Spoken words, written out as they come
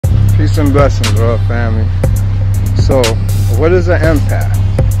Peace and blessings, Royal Family. So, what is an empath?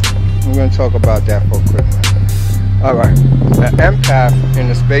 We're going to talk about that for a quick minute. Alright, an empath, in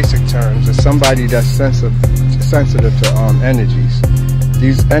its basic terms, is somebody that's sensitive to energies.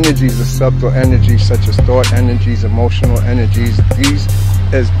 These energies are subtle energies such as thought energies, emotional energies. These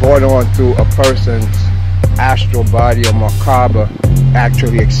is brought on through a person's astral body or macabre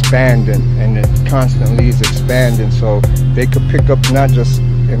actually expanding, and it constantly is expanding, so they could pick up not just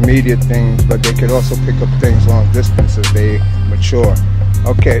immediate things, but they could also pick up things long distance as they mature.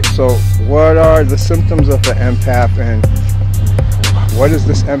 Okay, so what are the symptoms of an empath, and what is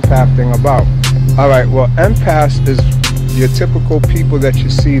this empath thing about? Alright, well, empaths is your typical people that you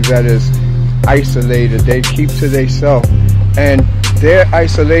see that is isolated. They keep to themselves, and their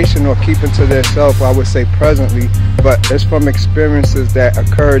isolation or keeping to themselves, I would say presently, but it's from experiences that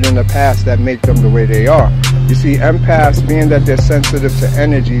occurred in the past that make them the way they are. You see, empaths, being that they're sensitive to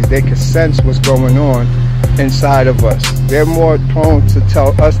energies, they can sense what's going on inside of us. They're more prone to tell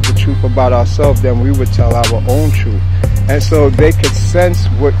us the truth about ourselves than we would tell our own truth. And so they could sense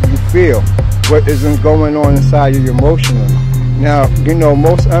what you feel, what isn't going on inside you emotionally. Now, you know,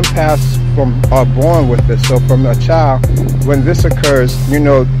 most empaths are born with this. So from a child, when this occurs, you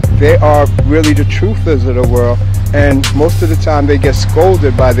know, they are really the truthers of the world. And most of the time they get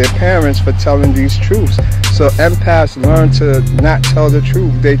scolded by their parents for telling these truths. So empaths learn to not tell the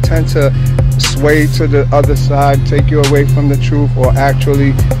truth. They tend to sway to the other side, take you away from the truth, or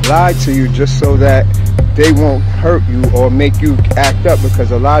actually lie to you just so that they won't hurt you or make you act up,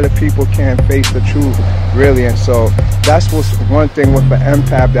 because a lot of people can't face the truth, really. And so that's what's one thing with an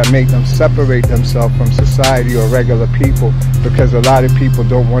empath that makes them separate themselves from society or regular people, because a lot of people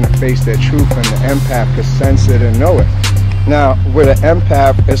don't want to face their truth, and the empath can sense it and know it. Now, with an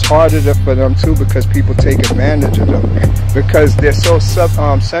empath, it's harder for them too, because people take advantage of them, because they're so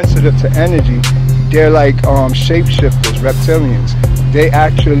sensitive to energy. They're like shapeshifters, reptilians. They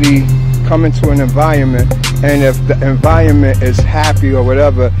actually come into an environment, and if the environment is happy or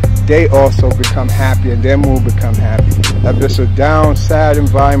whatever, they also become happy, and their mood become happy. If it's a down, sad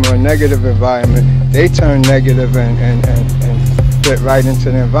environment or negative environment, they turn negative and fit right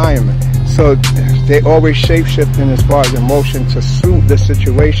into the environment. So they always shape-shifting as far as emotion to suit the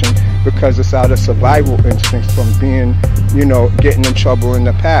situation, because it's out of survival instincts from being, you know, getting in trouble in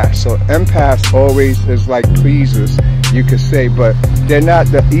the past. So empaths always is like pleasers, you could say, but they're not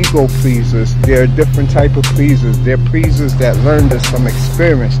the ego pleasers. They're a different type of pleasers. They're pleasers that learn this from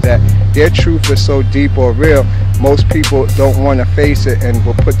experience, that their truth is so deep or real, most people don't want to face it and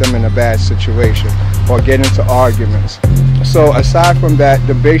will put them in a bad situation or get into arguments. So aside from that,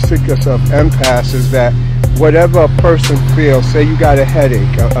 the basics of empaths is that whatever a person feels, say you got a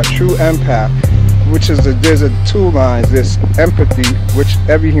headache, a true empath, which is there's two lines. There's empathy, which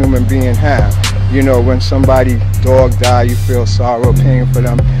every human being has. You know, when somebody, dog die, you feel sorrow, pain for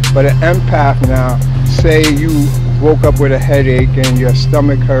them. But an empath now, say you woke up with a headache and your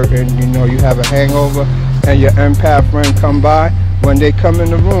stomach hurt, and you know you have a hangover, and your empath friend come by. When they come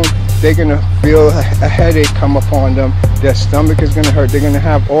in the room, they're gonna feel a headache come upon them. Their stomach is gonna hurt. They're gonna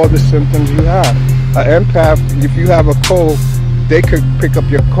have all the symptoms you have. An empath, if you have a cold, they could pick up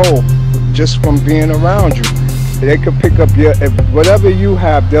your cold just from being around you. They could pick up whatever you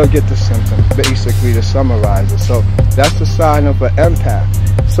have, they'll get the symptoms, basically, to summarize it. So that's the sign of an empath.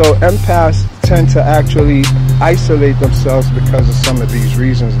 So empaths tend to actually isolate themselves because of some of these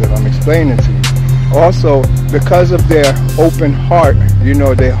reasons that I'm explaining to you. Also, because of their open heart, you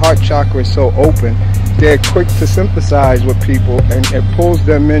know, their heart chakra is so open, they're quick to sympathize with people, and it pulls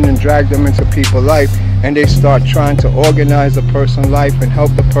them in and drags them into people's life, and they start trying to organize a person's life and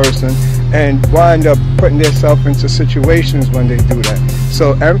help the person, and wind up putting themselves into situations when they do that.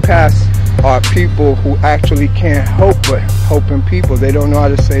 So empaths are people who actually can't help but helping people. They don't know how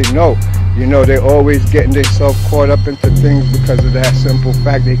to say no. You know, they're always getting themselves caught up into things because of that simple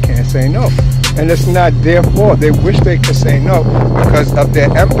fact they can't say no. And it's not their fault. They wish they could say no. Because of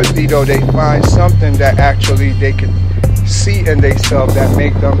their empathy, though, they find something that actually they can see in themselves that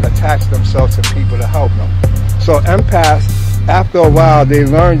make them attach themselves to people to help them. So empaths, after a while, they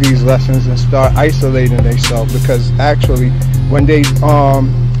learn these lessons and start isolating themselves, because actually when they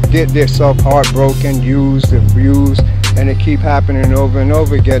get themselves heartbroken, used, abused, and it keep happening over and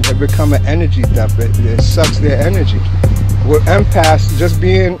over again, it become an energy theft. It sucks their energy. With empaths, just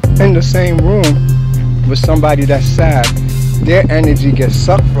being in the same room with somebody that's sad, their energy gets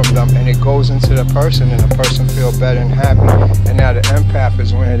sucked from them, and it goes into the person, and the person feel better and happy, and now the empath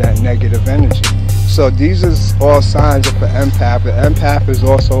is wearing that negative energy. So these is all signs of an empath. An empath is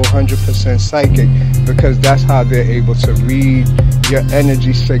also 100% psychic, because that's how they're able to read your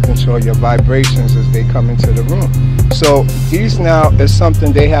energy signature, your vibrations as they come into the room. So these now is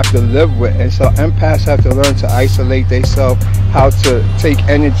something they have to live with, and so empaths have to learn to isolate themselves, how to take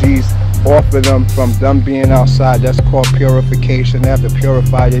energies off of them from them being outside. That's called purification. They have to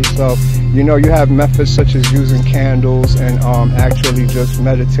purify themselves. You know, you have methods such as using candles and actually just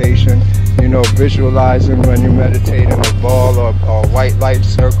meditation, you know, visualizing when you're meditating a ball or white light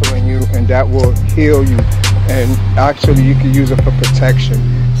circling you, and that will heal you, and actually you can use it for protection.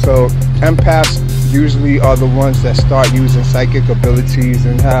 So empaths usually are the ones that start using psychic abilities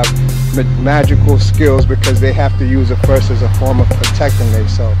and have magical skills, because they have to use it first as a form of protecting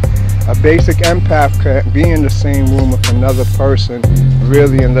themselves. A basic empath can't be in the same room with another person,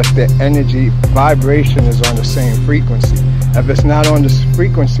 really, unless their energy vibration is on the same frequency. If it's not on this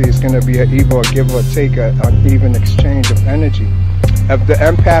frequency, it's going to be either a give or take, an uneven exchange of energy. If the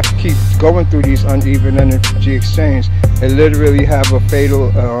empath keeps going through these uneven energy exchange, it literally have a fatal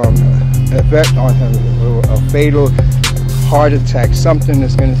effect on him, a fatal heart attack, something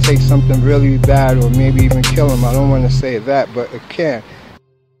that's going to take something really bad, or maybe even kill him. I don't want to say that, but it can.